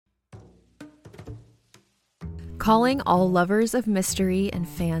Calling all lovers of mystery and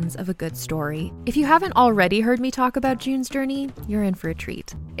fans of a good story. If you haven't already heard me talk about June's Journey, you're in for a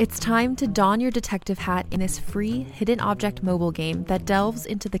treat. It's time to don your detective hat in this free hidden object mobile game that delves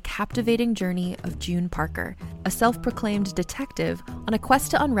into the captivating journey of June Parker, a self-proclaimed detective on a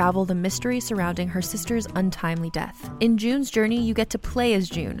quest to unravel the mystery surrounding her sister's untimely death. In June's Journey, you get to play as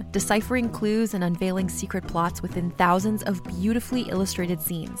June, deciphering clues and unveiling secret plots within thousands of beautifully illustrated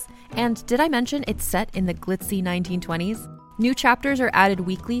scenes. And did I mention it's set in the glitzy 1920s? New chapters are added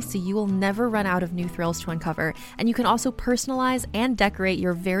weekly, so you will never run out of new thrills to uncover, and you can also personalize and decorate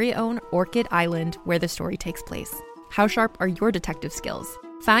your very own Orchid Island where the story takes place. How sharp are your detective skills?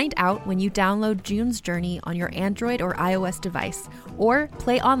 Find out when you download June's Journey on your Android or iOS device, or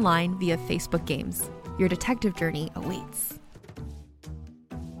play online via Facebook Games. Your detective journey awaits.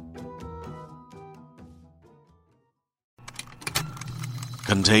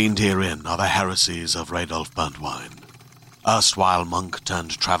 Contained herein are the heresies of Radolf Burntwine, erstwhile monk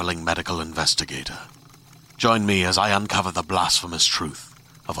turned traveling medical investigator. Join me as I uncover the blasphemous truth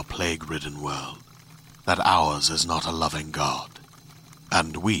of a plague-ridden world, that ours is not a loving God,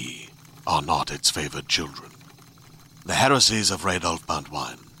 and we are not its favored children. The heresies of Radolf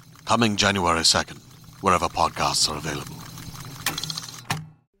Burntwine, coming January 2nd, wherever podcasts are available.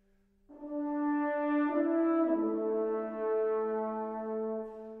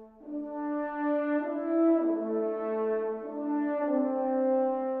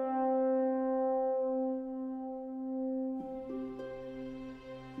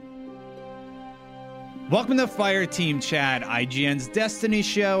 Welcome to Fireteam Chat, IGN's Destiny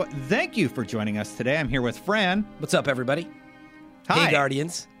show. Thank you for joining us today. I'm here with Fran. What's up, everybody? Hi. Hey,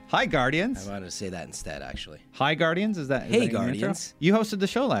 Guardians. Hi, Guardians. I wanted to say that instead, actually. Hi, Guardians. Is that Hey, your Guardians. intro? You hosted the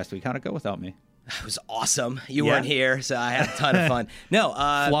show last week. How'd it go without me? It was awesome. You Yeah. weren't here, so I had a ton of fun. No,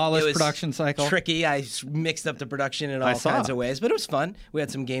 Flawless it was production cycle. Tricky. I mixed up the production in all kinds of ways, but it was fun. We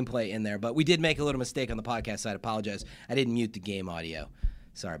had some gameplay in there, but we did make a little mistake on the podcast side. I apologize. I didn't mute the game audio.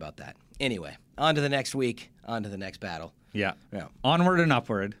 Sorry about that. Anyway, on to the next week, on to the next battle. Yeah. Yeah. Onward and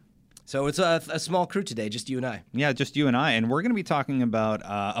upward. So it's a small crew today, just you and I. Yeah, just you and I. And we're going to be talking about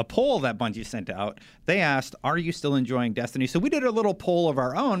a poll that Bungie sent out. They asked, are you still enjoying Destiny? So we did a little poll of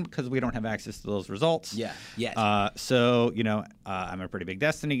our own because we don't have access to those results. Yeah, yet. So, I'm a pretty big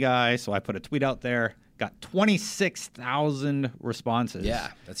Destiny guy, so I put a tweet out there. Got 26,000 responses. Yeah,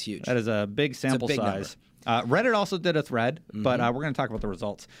 that's huge. That is a big sample big size. Reddit also did a thread, but we're going to talk about the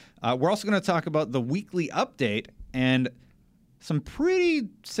results. We're also going to talk about the weekly update and some pretty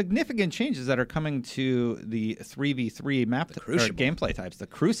significant changes that are coming to the 3v3 map or gameplay types, the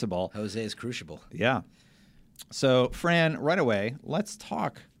Crucible. Jose's Crucible. Yeah. So, Fran, right away, let's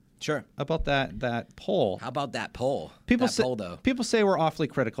talk about that poll. How about that poll? People say we're awfully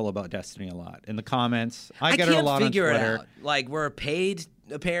critical about Destiny a lot in the comments. I get it a lot on Twitter. It out. Like, we're paid,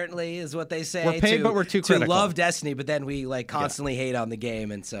 apparently, is what they say. We're paid, but we're too critical. To love Destiny, but then we constantly hate on the game,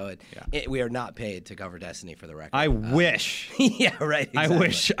 and so we are not paid to cover Destiny, for the record. I wish. Yeah, right. Exactly. I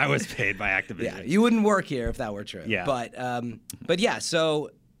wish I was paid by Activision. Yeah, you wouldn't work here if that were true. Yeah. But yeah, so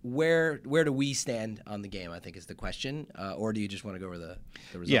where do we stand on the game, I think, is the question. Or do you just want to go over the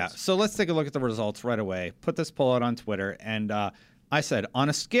results? Yeah, so let's take a look at the results right away. Put this poll out on Twitter, and I said, on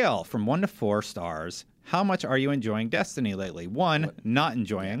a scale from 1 to 4 stars, how much are you enjoying Destiny lately? 1, not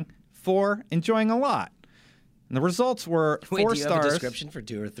enjoying. 4, enjoying a lot. And the results were 4 Wait, do you stars. have a description for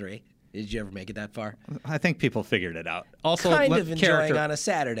 2 or 3? Did you ever make it that far? I think people figured it out. Also, kind of enjoying on a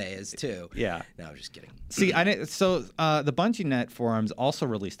Saturday is 2. Yeah. No, I'm just kidding. See, the Bungie Net forums also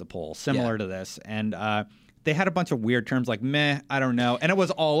released a poll similar to this, and they had a bunch of weird terms like meh, I don't know, and it was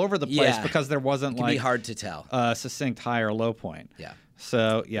all over the place because there wasn't be hard to tell succinct high or low point. Yeah.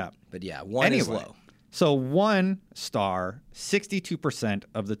 So yeah. But yeah, 1 is low. So 1 star, 62%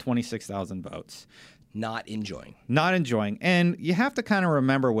 of the 26,000 votes. Not enjoying. Not enjoying. And you have to kind of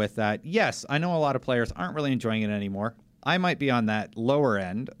remember with that, yes, I know a lot of players aren't really enjoying it anymore. I might be on that lower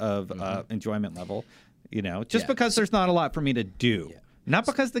end of enjoyment level, just because there's not a lot for me to do. Yeah. Not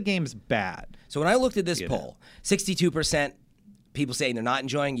because the game's bad. So when I looked at this poll, 62% people saying they're not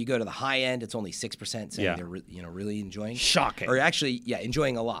enjoying. You go to the high end, it's only 6% saying they're really enjoying. Shocking. Or actually,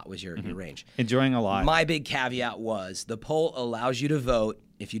 enjoying a lot was your range. Enjoying a lot. My big caveat was the poll allows you to vote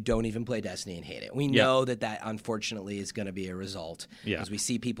if you don't even play Destiny and hate it. We know that unfortunately is going to be a result because we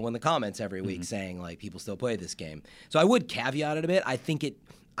see people in the comments every week saying like people still play this game. So I would caveat it a bit.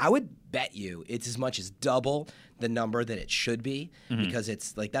 I would bet you it's as much as double the number that it should be because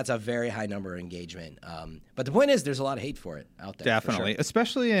it's like that's a very high number of engagement. But the point is there's a lot of hate for it out there. Definitely.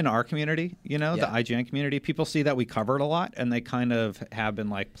 Especially in our community, the IGN community. People see that we cover it a lot and they kind of have been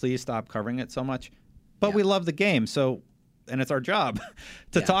like, please stop covering it so much. but we love the game. So, and it's our job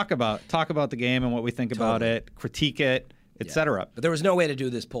to talk about the game and what we think about it, critique it, etc. But there was no way to do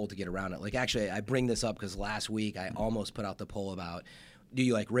this poll to get around it. Like, actually, I bring this up because last week I almost put out the poll about, do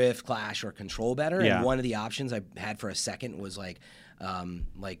you like Rift, Clash, or Control better? Yeah. And one of the options I had for a second was like I'm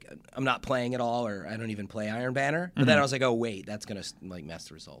not playing at all, or I don't even play Iron Banner. But then I was like, oh wait, that's gonna like mess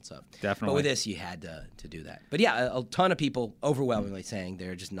the results up. Definitely. But with this, you had to do that. But yeah, a ton of people overwhelmingly saying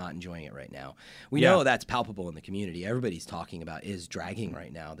they're just not enjoying it right now. We know that's palpable in the community. Everybody's talking about is dragging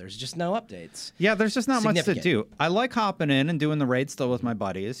right now. There's just no updates. Yeah, there's just not much to do. I like hopping in and doing the raid still with my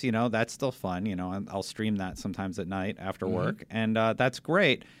buddies. You know, that's still fun. You know, I'll stream that sometimes at night after work, and that's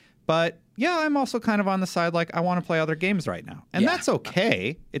great. But yeah, I'm also kind of on the side like I want to play other games right now, and that's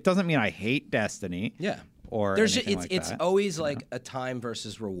okay. It doesn't mean I hate Destiny. Yeah. Or there's anything like it's that. always like a time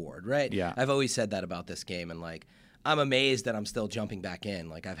versus reward, right? Yeah. I've always said that about this game, and like I'm amazed that I'm still jumping back in.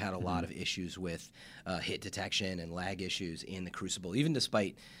 Like I've had a lot of issues with hit detection and lag issues in the Crucible, even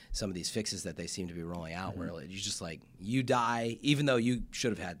despite some of these fixes that they seem to be rolling out, where you just like you die even though you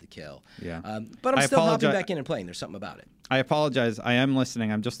should have had the kill. Yeah. But I'm still hopping back in and playing. There's something about it. I apologize. I am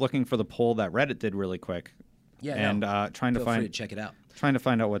listening. I'm just looking for the poll that Reddit did really quick. Yeah. And trying to Feel free to check it out. Trying to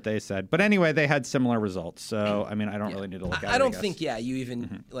find out what they said. But anyway, they had similar results. So, I mean, I don't really need to look at it. I don't think, you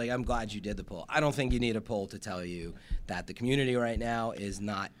even, like, I'm glad you did the poll. I don't think you need a poll to tell you that the community right now is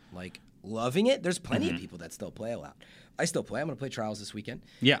not, like, loving it. There's plenty of people that still play a lot. I still play. I'm going to play Trials this weekend.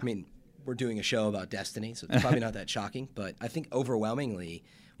 Yeah. I mean, we're doing a show about Destiny, so it's probably not that shocking. But I think overwhelmingly,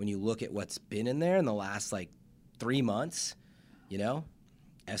 when you look at what's been in there in the last, like, 3 months, you know,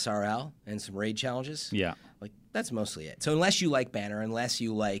 SRL and some raid challenges. Yeah. Like, that's mostly it. So unless you like Banner, unless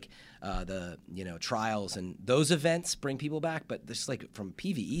you like the, you know, Trials and those events bring people back, but just like from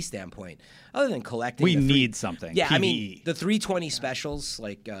PvE standpoint, other than collecting, we need something. Yeah, PvE. I mean the 320 specials,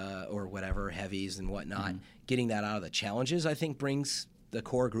 like or whatever heavies and whatnot, getting that out of the challenges, I think brings the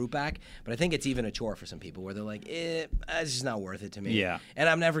core group back. But I think it's even a chore for some people where they're like, it's just not worth it to me. Yeah. And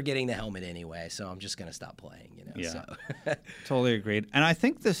I'm never getting the helmet anyway, so I'm just gonna stop playing. You know. Yeah. So. Totally agreed. And I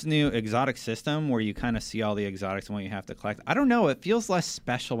think this new exotic system where you kind of see all the exotics and what you have to collect, I don't know, it feels less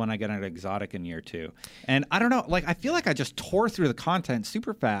special when I get an exotic in year 2. And I don't know, like I feel like I just tore through the content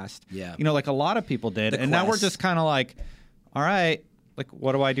super fast. Yeah. You know, like a lot of people did. And now we're just kind of like, all right, like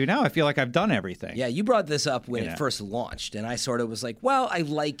what do I do now? I feel like I've done everything. Yeah, you brought this up when it first launched, and I sort of was like, well, I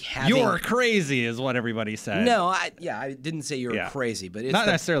like having... You're crazy is what everybody said. No, I didn't say you were crazy, but it's not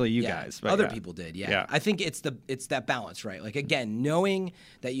necessarily you guys, but other people did. Yeah. I think it's that balance, right? Like again, knowing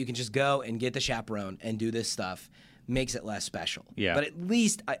that you can just go and get the chaperone and do this stuff makes it less special. Yeah. But at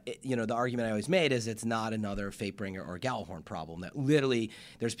least, you know, the argument I always made is it's not another Fatebringer or Gjallarhorn problem. That literally,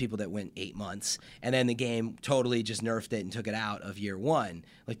 there's people that went 8 months, and then the game totally just nerfed it and took it out of year 1.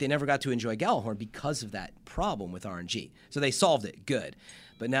 Like, they never got to enjoy Gjallarhorn because of that problem with RNG. So they solved it. Good.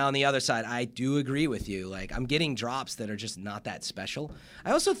 But now on the other side, I do agree with you. Like, I'm getting drops that are just not that special.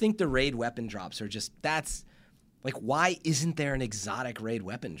 I also think the raid weapon drops are just, like, why isn't there an exotic raid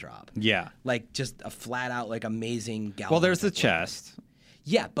weapon drop? Yeah. Like, just a flat-out, like, amazing Gjallarhorn. Well, there's the chest.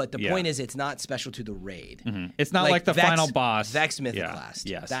 Yeah, but the point is it's not special to the raid. It's not like the final boss. Vex Mythoclast.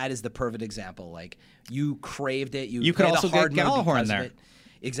 Yes. That is the perfect example. Like, you craved it. You could played also the hard get mode Gjallarhorn because there. of it.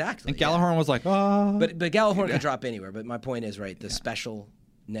 Exactly. And Gjallarhorn was like, oh. But Gjallarhorn can drop anywhere. But my point is, right, the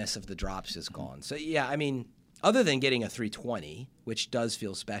specialness of the drops is gone. So, yeah, I mean, other than getting a 320, which does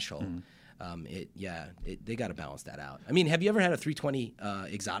feel special, they got to balance that out. I mean, have you ever had a 320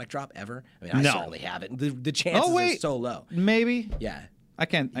 exotic drop ever? I mean, I certainly haven't. The chances are so low. Maybe. Yeah. I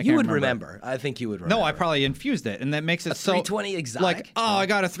can't You would remember. I think you would remember. No, I probably infused it, and that makes it so 320 exotic. Like, oh, I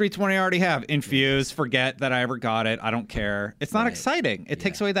got a 320 I already have. Infuse, forget that I ever got it. I don't care. It's not exciting. It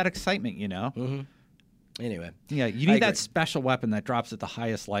takes away that excitement, you know? Anyway. Yeah, you need that special weapon that drops at the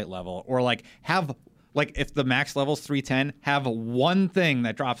highest light level, or like have... Like, if the max level's 310, have one thing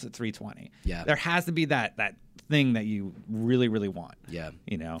that drops at 320. Yeah. There has to be that thing that you really, really want. Yeah.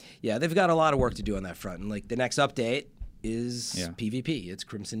 You know? Yeah, they've got a lot of work to do on that front. And, like, the next update is PvP. It's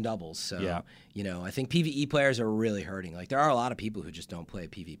Crimson Doubles. So, you know, I think PvE players are really hurting. Like, there are a lot of people who just don't play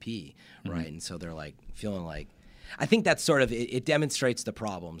PvP, right? And so they're, like, feeling like... I think that's sort of, it demonstrates the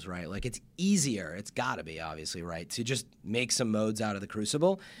problems, right? Like, it's easier, it's got to be, obviously, right, to just make some modes out of the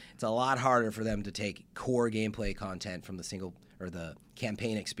Crucible. It's a lot harder for them to take core gameplay content from the single, or the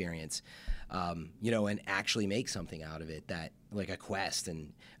campaign experience, you know, and actually make something out of it that, like a quest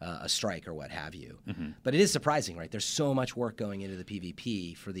and a strike or what have you. But it is surprising, right? There's so much work going into the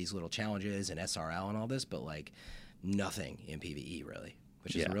PvP for these little challenges and SRL and all this, but, like, nothing in PvE, really.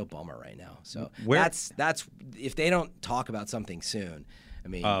 Which is a real bummer right now. So that's if they don't talk about something soon, I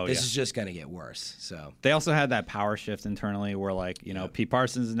mean, this is just going to get worse. So they also had that power shift internally where, like, Pete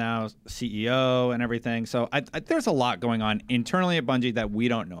Parsons is now CEO and everything. So there's a lot going on internally at Bungie that we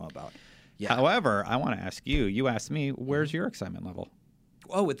don't know about. Yeah. However, I want to ask you. You asked me, where's your excitement level?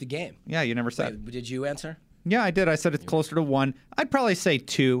 Oh, with the game. Yeah, you never said. Wait, did you answer? Yeah, I did. I said it's closer to 1. I'd probably say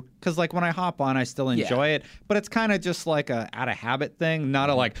 2 because, like, when I hop on, I still enjoy it. But it's kind of just like a out of habit thing,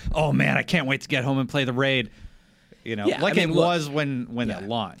 not a like, oh man, I can't wait to get home and play the raid. Was when it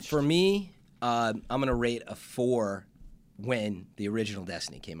launched. For me, I'm gonna rate a 4 when the original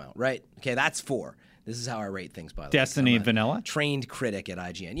Destiny came out. Right? Okay, that's 4. This is how I rate things, by the way. Destiny vanilla? Trained critic at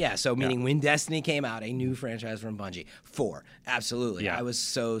IGN. Yeah, so meaning when Destiny came out, a new franchise from Bungie. 4. Absolutely. Yeah. I was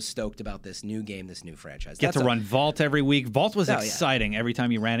so stoked about this new game, this new franchise. Get to run Vault every week. Vault was exciting every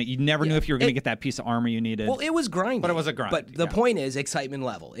time you ran it. You never knew if you were going to get that piece of armor you needed. Well, it was grinding. But it was a grind. But the point is excitement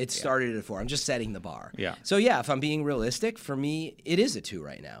level. It started at 4. I'm just setting the bar. Yeah. So, yeah, if I'm being realistic, for me, it is a 2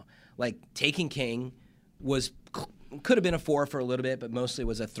 right now. Like, Taken King could have been a 4 for a little bit, but mostly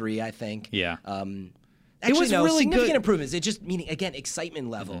was a 3, I think. Yeah. Actually, it was really significant good. Improvements. It just meaning again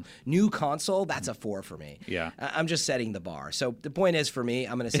excitement level. New console, that's a 4 for me. Yeah, I'm just setting the bar. So the point is for me,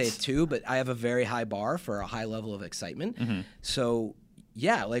 I'm going to say 2, but I have a very high bar for a high level of excitement. So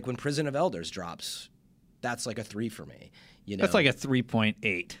yeah, like when Prison of Elders drops, that's like a 3 for me. That's like a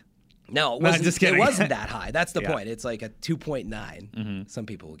 3.8. No, it wasn't, it wasn't that high. That's the point. It's like a 2.9. Some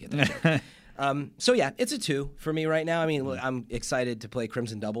people will get that joke. So yeah, it's a 2 for me right now. I mean, I'm excited to play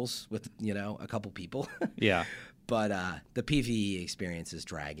Crimson Doubles with a couple people. Yeah. But the PvE experience is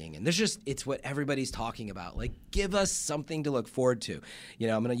dragging, and it's what everybody's talking about. Like, give us something to look forward to.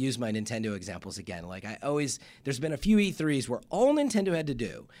 I'm going to use my Nintendo examples again. Like, there's been a few E3s where all Nintendo had to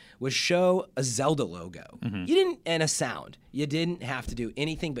do was show a Zelda logo. And a sound. You didn't have to do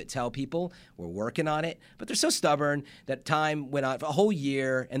anything but tell people we're working on it. But they're so stubborn that time went on for a whole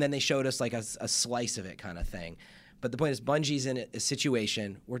year, and then they showed us like a slice of it kind of thing. But the point is, Bungie's in a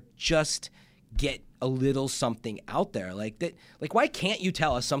situation where just get a little something out there like that. Like, why can't you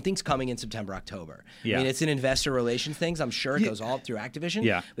tell us something's coming in September, October? Yeah. I mean, it's an investor relations thing. I'm sure it goes all through Activision.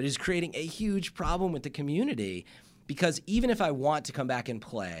 Yeah. But it's creating a huge problem with the community because even if I want to come back and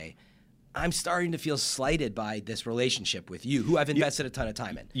play, I'm starting to feel slighted by this relationship with you, who I've invested a ton of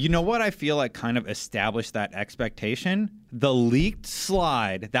time in. You know what I feel like kind of established that expectation? The leaked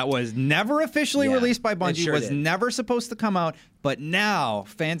slide that was never officially released by Bungie, was never supposed to come out, but now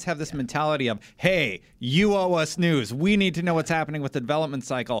fans have this mentality of, hey, you owe us news. We need to know what's happening with the development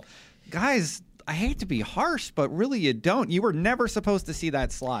cycle. Guys, I hate to be harsh, but really you don't. You were never supposed to see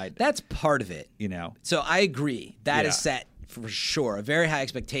that slide. That's part of it. So I agree. That is set. For sure, a very high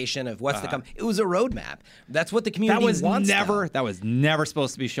expectation of what's to come. It was a roadmap. That's what the community wants. That was never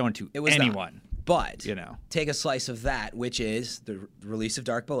supposed to be shown to anyone. But take a slice of that, which is the release of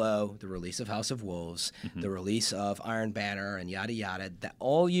Dark Below, the release of House of Wolves, the release of Iron Banner, and yada yada. That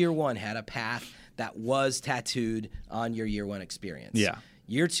all year one had a path that was tattooed on your year one experience. Yeah.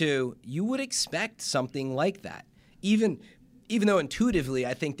 Year two, you would expect something like that, even though intuitively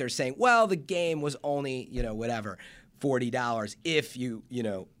I think they're saying, well, the game was only whatever. $40 if you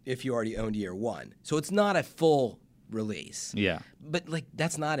already owned year one. So it's not a full release. Yeah. But like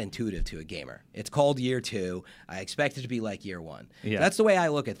that's not intuitive to a gamer. It's called year two. I expect it to be like year one. Yeah. That's the way I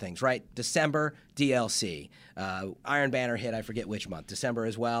look at things, right? December, DLC. Iron Banner hit, I forget which month. December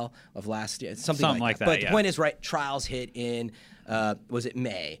as well of last year. Something like that. But the point is, right, Trials hit in was it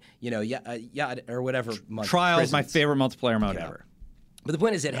May? Or whatever month. Trials, my favorite multiplayer mode ever. But the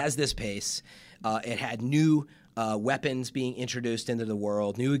point is it has this pace. It had new weapons being introduced into the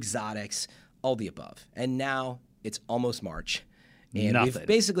world, new exotics, all the above. And now it's almost March. And we've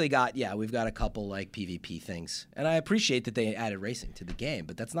basically got a couple like PvP things. And I appreciate that they added racing to the game,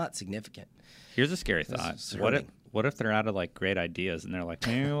 but that's not significant. Here's a scary thought. What if they're out of like great ideas and they're like,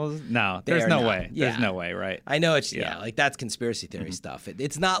 no, there's no way. There's no way, right? I know it's like that's conspiracy theory stuff.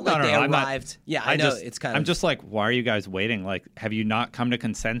 It's not like they arrived. I know it's kind of. I'm just like, why are you guys waiting? Like, have you not come to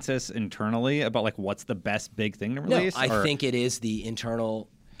consensus internally about like what's the best big thing to release? No, I think it is the internal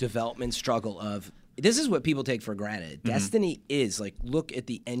development struggle of. This is what people take for granted. Destiny is like, look at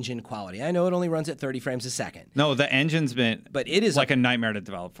the engine quality. I know it only runs at 30 frames a second. No, the engine's been, but it is like a nightmare to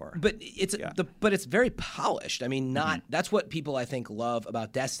develop for. But it's very polished. I mean, that's what people I think love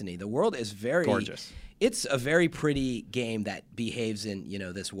about Destiny. The world is very gorgeous. It's a very pretty game that behaves in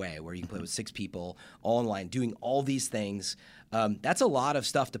this way where you can play with 6 people all online doing all these things. That's a lot of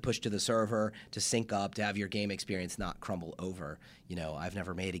stuff to push to the server, to sync up, to have your game experience not crumble over. I've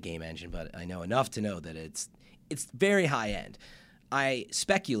never made a game engine, but I know enough to know that it's very high end. I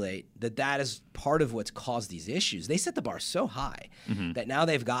speculate that is part of what's caused these issues. They set the bar so high that now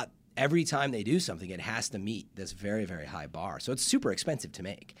they've got every time they do something, it has to meet this very, very high bar. So it's super expensive to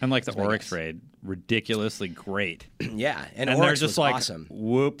make. And like the Oryx raid, ridiculously great. Yeah, and they're Oryx just was like, awesome.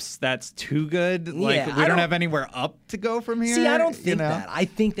 Whoops, that's too good. Like Yeah, we don't have anywhere up to go from here. See, I don't think that. I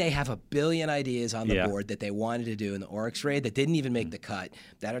think they have a billion ideas on the board that they wanted to do in the Oryx raid that didn't even make the cut,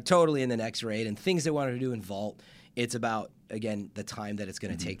 that are totally in the next raid, and things they wanted to do in Vault. It's about, again, the time that it's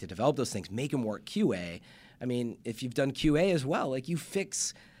going to take to develop those things, make them work QA. I mean, if you've done QA as well, like you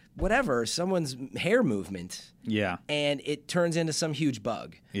fix whatever, someone's hair movement. Yeah. And it turns into some huge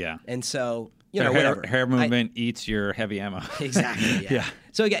bug. Yeah. And so, whatever. Hair movement eats your heavy ammo. Exactly. Yeah.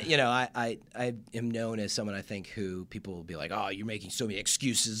 So again, I am known as someone, I think, who people will be like, oh, you're making so many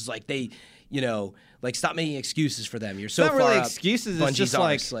excuses. Like stop making excuses for them. You're so not far really up. Excuses. It's just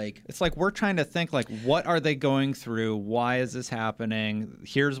like it's like we're trying to think like, what are they going through? Why is this happening?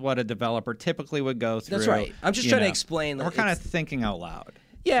 Here's what a developer typically would go through. That's right. I'm just trying to explain. We're kind of thinking out loud.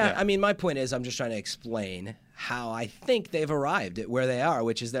 Yeah, I mean, my point is I'm just trying to explain how I think they've arrived at where they are,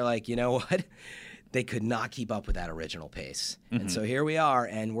 which is they're like, you know what? They could not keep up with that original pace. And so here we are,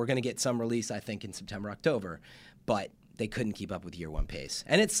 and we're going to get some release, I think, in September, October. But they couldn't keep up with year one pace.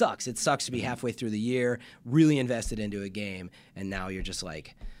 And it sucks. It sucks to be halfway through the year, really invested into a game, and now you're just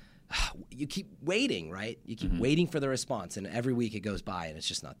like, you keep waiting, right? You keep waiting for the response, and every week it goes by, and it's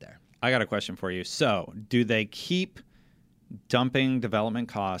just not there. I got a question for you. So do they keep dumping development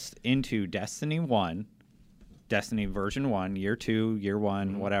costs into Destiny 1, Destiny version 1, year 2, year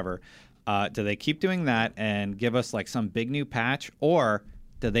 1, whatever? Do they keep doing that and give us like some big new patch, or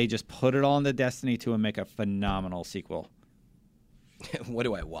do they just put it all into Destiny 2 and make a phenomenal sequel? What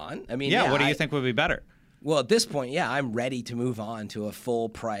do I want? I mean, what do you think would be better? Well, at this point, I'm ready to move on to a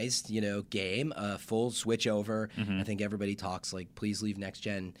full-priced, game, a full switch over. I think everybody talks like, please leave last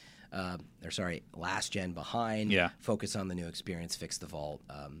gen behind. Yeah. Focus on the new experience, fix the Vault.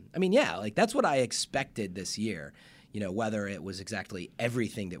 That's what I expected this year. Whether it was exactly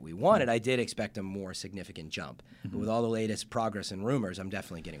everything that we wanted, I did expect a more significant jump. But with all the latest progress and rumors, I'm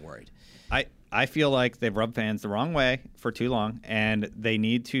definitely getting worried. I feel like they've rubbed fans the wrong way for too long, and they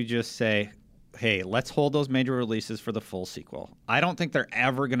need to just say, hey, let's hold those major releases for the full sequel. I don't think they're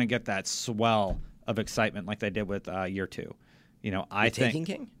ever going to get that swell of excitement like they did with year 2. I think Taken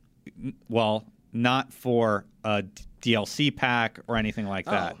King? Well, not for a DLC pack or anything like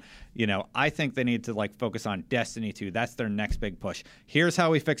that. I think they need to focus on Destiny 2. That's their next big push. Here's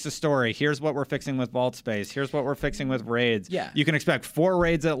how we fix the story. Here's what we're fixing with Vault Space. Here's what we're fixing with raids. Yeah. You can expect 4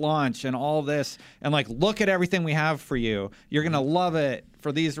 raids at launch and all this. And look at everything we have for you. You're going to love it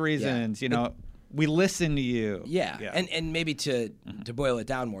for these reasons. We listen to you. Yeah. And maybe to boil it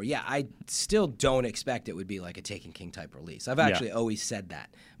down more, I still don't expect it would be like a Taken King type release. I've actually always said that.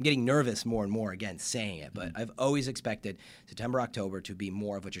 I'm getting nervous more and more again saying it, but I've always expected September, October to be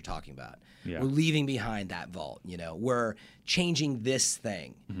more of what you're talking about. Yeah. We're leaving behind that Vault. We're changing this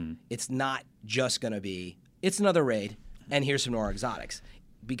thing. It's not just going to be, it's another raid, and here's some more exotics.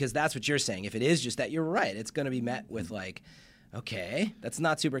 Because that's what you're saying. If it is just that, you're right. It's going to be met with okay, that's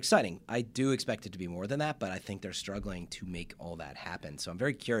not super exciting. I do expect it to be more than that, but I think they're struggling to make all that happen. So I'm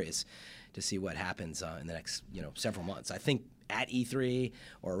very curious to see what happens in the next several months. I think at E3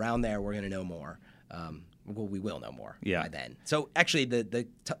 or around there, we're going to know more. We will know more by then. So actually,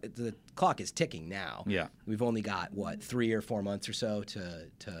 the clock is ticking now. Yeah, we've only got 3 or 4 months or so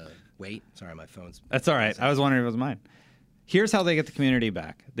to wait. Sorry, my phone's. That's all right. I was wondering if it was mine. Here's how they get the community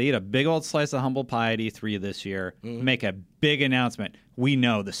back. They eat a big old slice of humble pie at E3 this year, make a big announcement. We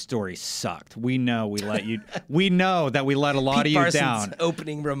know the story sucked. We know we let you. We know that we let a lot of you Parsons' down.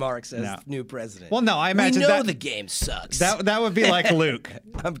 Opening remarks as new president. Well, no, I imagine we know the game sucks. That would be like Luke.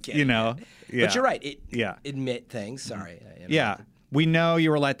 I'm kidding. But you're right. Admit things. Sorry. We know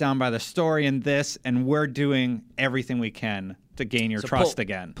you were let down by the story in this, and we're doing everything we can to gain your trust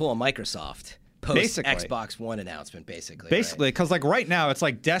again. Pull a Microsoft. Post Xbox One announcement, basically, because right now it's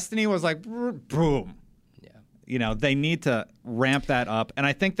Destiny was boom. Yeah, they need to ramp that up, and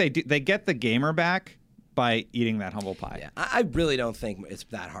I think they do. They get the gamer back by eating that humble pie. Yeah, I really don't think it's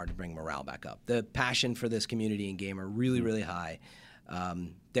that hard to bring morale back up. The passion for this community and game are really, really high.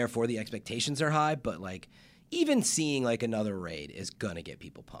 Therefore, the expectations are high, but even seeing another raid is gonna get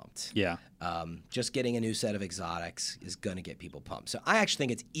people pumped. Yeah. Just getting a new set of exotics is gonna get people pumped. So I actually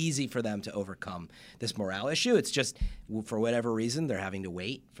think it's easy for them to overcome this morale issue. It's just for whatever reason they're having to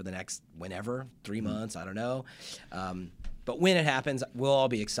wait for the next 3 months. I don't know. But when it happens, we'll all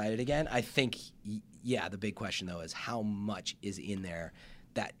be excited again. I think, the big question though is how much is in there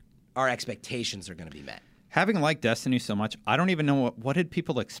that our expectations are going to be met. having liked Destiny so much, I don't even know what did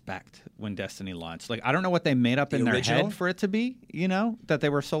people expect when Destiny launched. Like, I don't know what they made up in their head for it to be, that they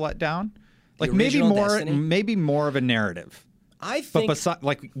were so let down. Like, maybe more of a narrative. I think,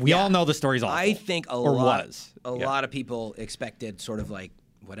 but we all know the story's awful. I think a lot of people expected sort of like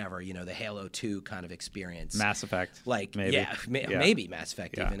whatever, the Halo 2 kind of experience. Mass Effect. Like, maybe. Maybe Mass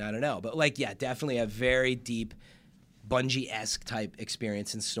Effect even, I don't know. But like, definitely a very deep Bungie-esque type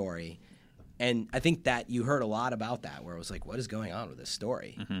experience and story. And I think that you heard a lot about that, where it was like, what is going on with this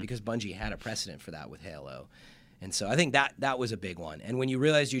story? Because Bungie had a precedent for that with Halo. And so I think that was a big one. And when you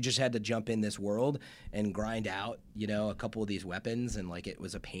realized you just had to jump in this world and grind out, a couple of these weapons, and like it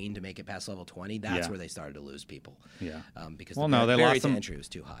was a pain to make it past level 20, that's where they started to lose people. Yeah. Because the barrier to entry was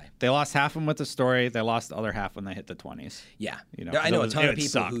too high. They lost half of them with the story. They lost the other half when they hit the 20s. Yeah. I know a ton of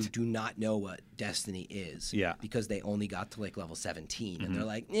people who do not know what Destiny is. Yeah. Because they only got to like level 17. And they're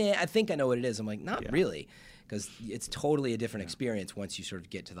like, I think I know what it is. I'm like, not really. Because it's totally a different experience once you sort of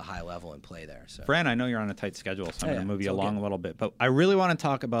get to the high level and play there. So, Fran, I know you're on a tight schedule, so I'm going to move you along a little bit. But I really want to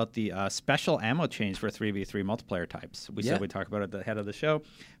talk about the special ammo change for 3v3 multiplayer types. We said we'd talk about it at the head of the show.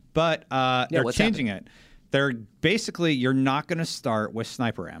 But they're changing it. They're basically, you're not going to start with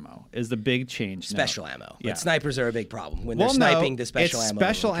sniper ammo is the big change. Special ammo. But snipers are a big problem. When they're sniping the special ammo. It's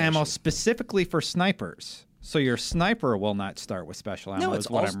special ammo specifically for snipers. So your sniper will not start with special ammo is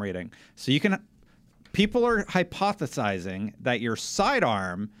what I'm reading. So you can... People are hypothesizing that your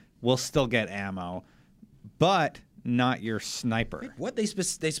sidearm will still get ammo, but not your sniper. What they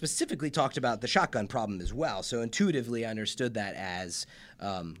specifically talked about the shotgun problem as well. So intuitively, I understood that as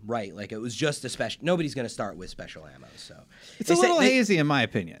like it was just a special. Nobody's going to start with special ammo. So it's a little hazy, in my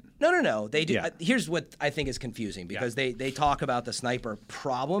opinion. No. They do. Here's what I think is confusing because they talk about the sniper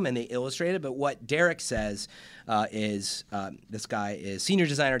problem and they illustrate it. But what Derek says is this guy is senior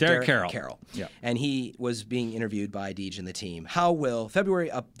designer Derek Carroll. Yeah. And he was being interviewed by Deej and the team. How will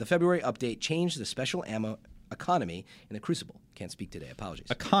the February update change the special ammo economy in the Crucible? Can't speak today.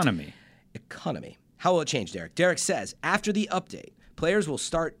 Apologies. Economy. How will it change, Derek? Derek says, after the update, players will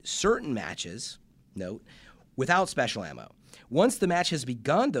start certain matches, without special ammo. Once the match has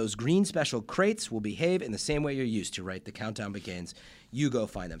begun, those green special crates will behave in the same way you're used to, right? The countdown begins. You go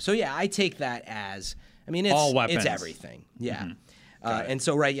find them. So, I take that as, it's all weapons. It's everything. Yeah. And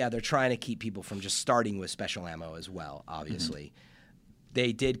so, they're trying to keep people from just starting with special ammo as well, obviously.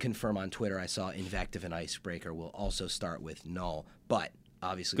 They did confirm on Twitter, I saw Invective and Icebreaker will also start with null, but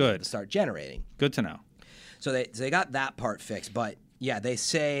obviously they have to start generating. Good to know. So they got that part fixed, but they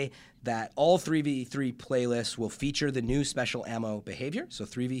say that all 3v3 playlists will feature the new special ammo behavior, so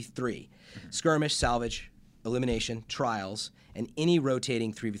 3v3, skirmish, salvage, elimination, trials, and any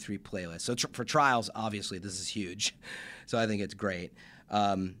rotating 3v3 playlist. So for trials, obviously, this is huge, so I think it's great.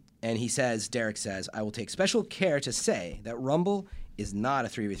 And Derek says, I will take special care to say that Rumble is not a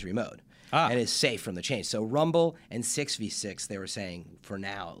 3v3 mode and is safe from the change. So Rumble and 6v6, they were saying, for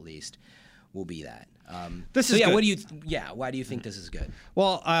now at least, will be that. This is good. Why do you think this is good?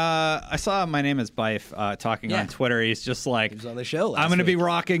 Well, I saw My Name is Bife talking on Twitter. He's just like, he was on the show last I'm going to be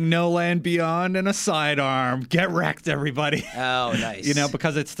rocking No Land Beyond and a sidearm. Get wrecked, everybody. Oh, nice.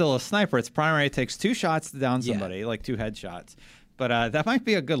 Because it's still a sniper. It's primary. It takes 2 shots to down somebody, like 2 headshots. But that might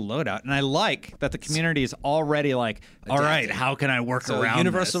be a good loadout. And I like that the community is already like, all right, how can I work around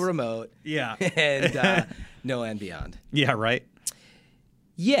universal this? remote. Yeah. And No Land Beyond. Yeah, right?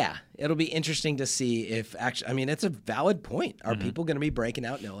 Yeah. It'll be interesting to see if actually, it's a valid point. Are people going to be breaking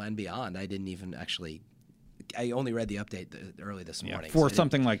out No Land Beyond? I didn't even actually... I only read the update early this morning. For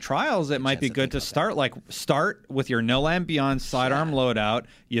something like Trials, it might be good to start with your No Land Beyond sidearm loadout.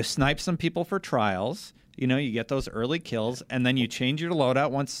 You snipe some people for Trials. You get those early kills, and then you change your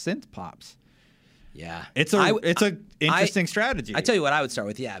loadout once synth pops. Yeah, it's a interesting strategy. I tell you what, I would start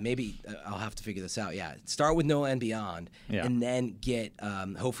with. Maybe I'll have to figure this out. Start with No Land Beyond, and then get.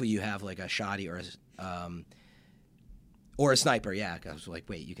 Hopefully, you have like a shoddy or a sniper. Yeah, I was like,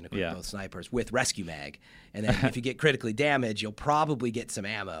 wait, you can equip both snipers with rescue mag, and then if you get critically damaged, you'll probably get some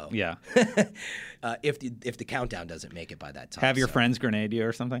ammo. Yeah. If the countdown doesn't make it by that time. Have your friends grenade you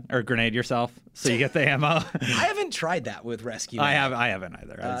or something, or grenade yourself so you get the ammo. I haven't tried that with rescue mag. I haven't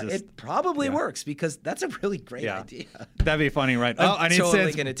either. It probably works because that's a really great idea. That'd be funny, right? I need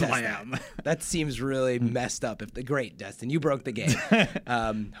totally going to test that. That seems really messed up. Great, Destin, you broke the game.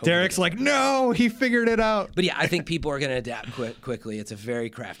 Derek's like, no, he figured it out. But I think people are going to adapt quickly. It's a very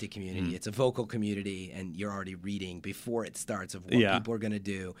crafty community. It's a vocal community, and you're already reading before it starts of what people are going to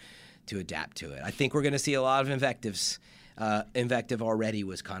do to adapt to it. I think we're going to see a lot of invectives Invective already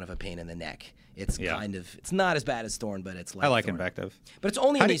was kind of a pain in the neck. It's it's not as bad as Thorn, but it's like I like Thorn. Invective. But it's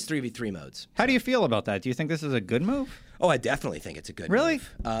only in these 3v3 modes. How do you feel about that? Do you think this is a good move? Oh, I definitely think it's a good move. Really?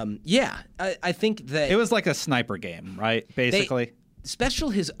 Yeah. I think that... It was like a sniper game, right? Basically. Special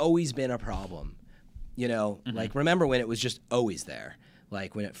has always been a problem. You know, like remember when it was just always there?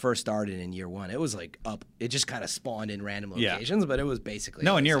 Like when it first started in year 1, it was like up. It just kind of spawned in random locations, but it was basically...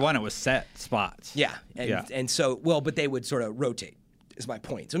 No, in year 1 it was set spots. Yeah. And so, but they would sort of rotate. Is my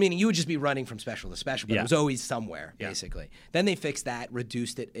point. So meaning you would just be running from special to special, but it was always somewhere, basically. Then they fixed that,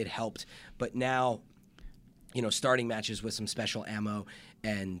 reduced it, it helped. But now, you know, starting matches with some special ammo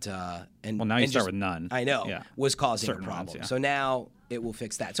and well, now you start with none. I know, was causing a problem. Ones, so now it will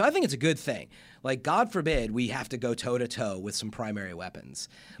fix that. So I think it's a good thing. Like, God forbid we have to go toe-to-toe with some primary weapons.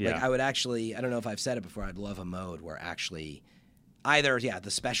 Like, I would actually, I don't know if I've said it before, I'd love a mode where actually... either,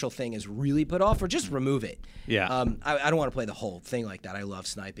 the special thing is really put off or just remove it. Yeah. I don't want to play the whole thing like that. I love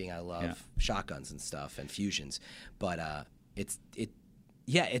sniping. I love shotguns and stuff and fusions. But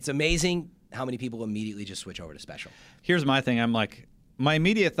it's amazing how many people immediately just switch over to special. Here's my thing. I'm like, my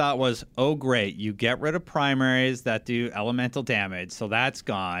immediate thought was, oh, great. You get rid of primaries that do elemental damage. So that's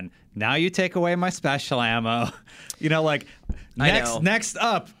gone. Now you take away my special ammo. You know, like, next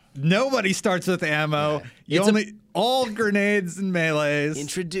up, nobody starts with ammo. Yeah. All grenades and melees.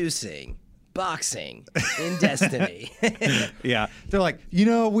 Introducing boxing in Destiny. Yeah. They're like, you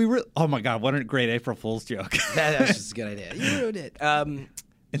know, oh my God, what a great April Fool's joke. That's just a good idea. You ruined it.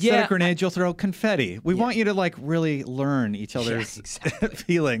 Instead of grenades, you'll throw confetti. We want you to like really learn each other's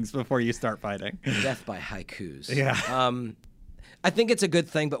feelings before you start fighting. Death by haikus. Yeah. I think it's a good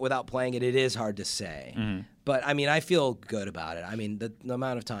thing, but without playing it, it is hard to say. But, I mean, I feel good about it. I mean, the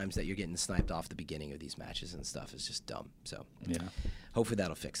amount of times that you're getting sniped off the beginning of these matches and stuff is just dumb. So, hopefully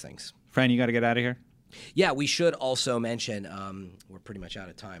that'll fix things. Fran, you got to get out of here? Yeah, we should also mention, we're pretty much out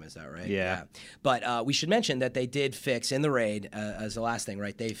of time, is that right? Yeah. But we should mention that they did fix in the raid, as the last thing,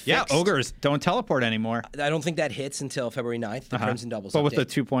 right? They fixed... ogres don't teleport anymore. I don't think that hits until February 9th, the Crimson Doubles But update. with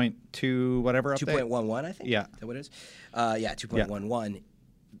the 2.2 whatever update? 2.11, I think? Yeah. Is that what it is? 2.11.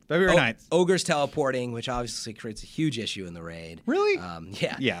 February 9th. Ogres teleporting, which obviously creates a huge issue in the raid. Really?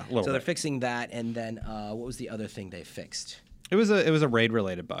 Yeah. Yeah, a little So they're fixing that, and then what was the other thing they fixed? It was a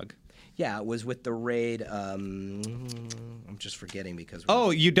raid-related bug. Yeah, it was with the raid. I'm just forgetting because.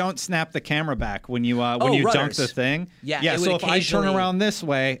 You don't snap the camera back when you dunk the thing. Yeah. So if I turn around this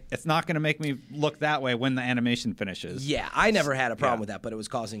way, it's not going to make me look that way when the animation finishes. Yeah, I never had a problem with that, but it was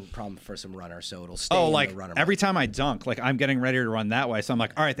causing a problem for some runners, so it'll stay in the runner every mode. time I dunk, like I'm getting ready to run that way, so I'm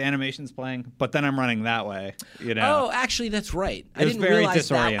like, all right, the animation's playing, but then I'm running that way. You know. Oh, actually, that's right. I didn't realize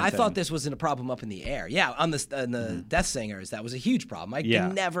that. I thought this wasn't a problem up in the air. Yeah, on the Death Singers, that was a huge problem. I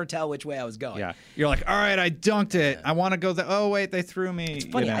could never tell which way I was going. Yeah. You're like, all right, I dunked it. I want to go there. Oh, wait, they threw me. It's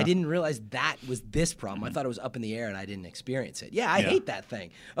funny. I didn't realize that was this problem. I thought it was up in the air and I didn't experience it. Yeah, I hate that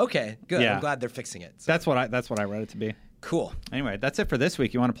thing. Okay, good. I'm glad they're fixing it. So. That's what I read it to be. Cool. Anyway, that's it for this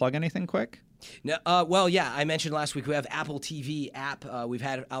week. You want to plug anything quick? No, I mentioned last week we have Apple TV app. We've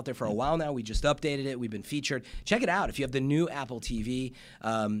had it out there for a while now. We just updated it. We've been featured. Check it out if you have the new Apple TV.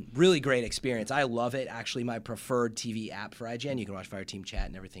 Really great experience. I love it. Actually, my preferred TV app for IGN. You can watch Fireteam chat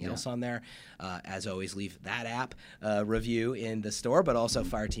and everything else on there. As always, leave that app review in the store, but also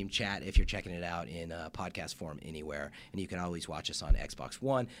Fireteam chat if you're checking it out in podcast form anywhere. And you can always watch us on Xbox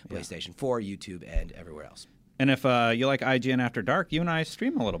One, PlayStation 4, YouTube, and everywhere else. And if you like IGN After Dark, you and I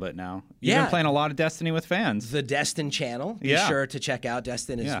stream a little bit now. You've been playing a lot of Destiny with fans. The Destin channel. Be sure to check out.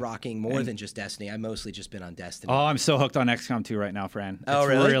 Destin is rocking more than just Destiny. I've mostly just been on Destiny. Oh, I'm so hooked on XCOM 2 right now, Fran. Oh,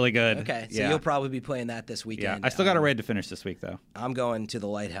 really? It's really good. Okay, so you'll probably be playing that this weekend. Yeah, I still got a raid to finish this week, though. I'm going to the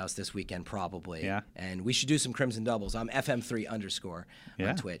Lighthouse this weekend, probably. Yeah. And we should do some Crimson Doubles. I'm FM3_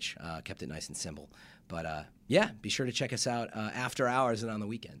 on Twitch. Kept it nice and simple. But, be sure to check us out after hours and on the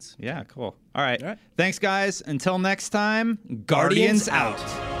weekends. Yeah, cool. All right. Thanks, guys. Until next time, Guardians out.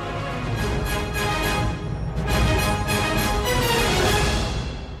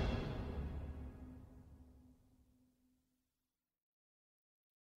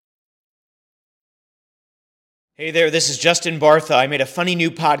 Hey there, this is Justin Bartha. I made a funny new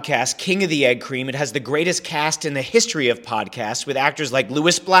podcast, King of the Egg Cream. It has the greatest cast in the history of podcasts with actors like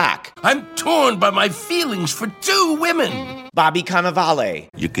Louis Black. I'm torn by my feelings for two women. Bobby Cannavale.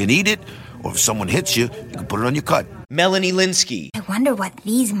 You can eat it, or if someone hits you, you can put it on your cut. Melanie Linsky. I wonder what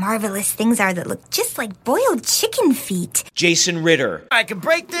these marvelous things are that look just like boiled chicken feet. Jason Ritter. I can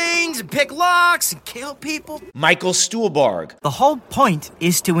break things and pick locks and kill people. Michael Stuhlbarg. The whole point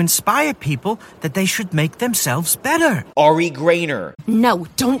is to inspire people that they should make themselves better. Ari Grainer. No,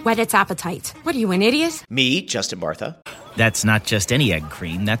 don't whet its appetite. What are you, an idiot? Me, Justin Bartha. That's not just any egg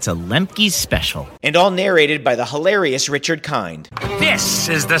cream, that's a Lemke's special. And all narrated by the hilarious Richard Kind. This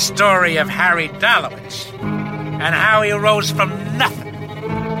is the story of Harry Dalowitz and how he rose from nothing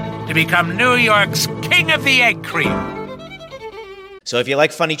to become New York's King of the Egg Cream. So if you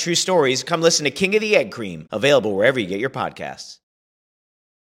like funny true stories, come listen to King of the Egg Cream, available wherever you get your podcasts.